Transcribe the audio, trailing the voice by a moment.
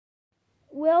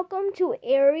Welcome to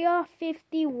Area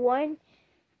 51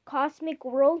 Cosmic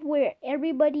World, where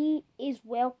everybody is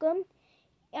welcome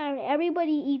and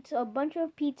everybody eats a bunch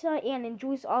of pizza and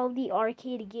enjoys all of the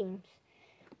arcade games.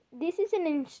 This is an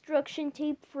instruction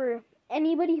tape for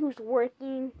anybody who's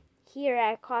working here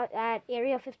at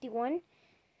Area 51.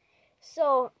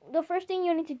 So, the first thing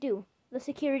you need to do, the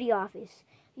security office.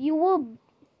 You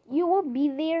will be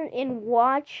there and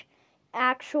watch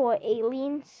actual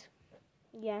aliens.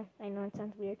 Yeah, I know it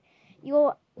sounds weird.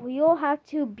 You'll have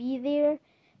to be there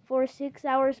for 6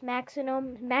 hours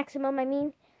maximum. I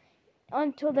mean,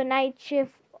 until the night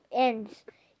shift ends.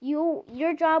 You'll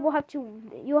have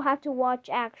to watch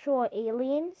actual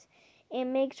aliens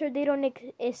and make sure they don't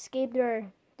escape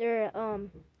their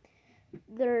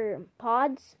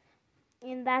pods.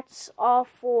 And that's all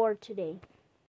for today.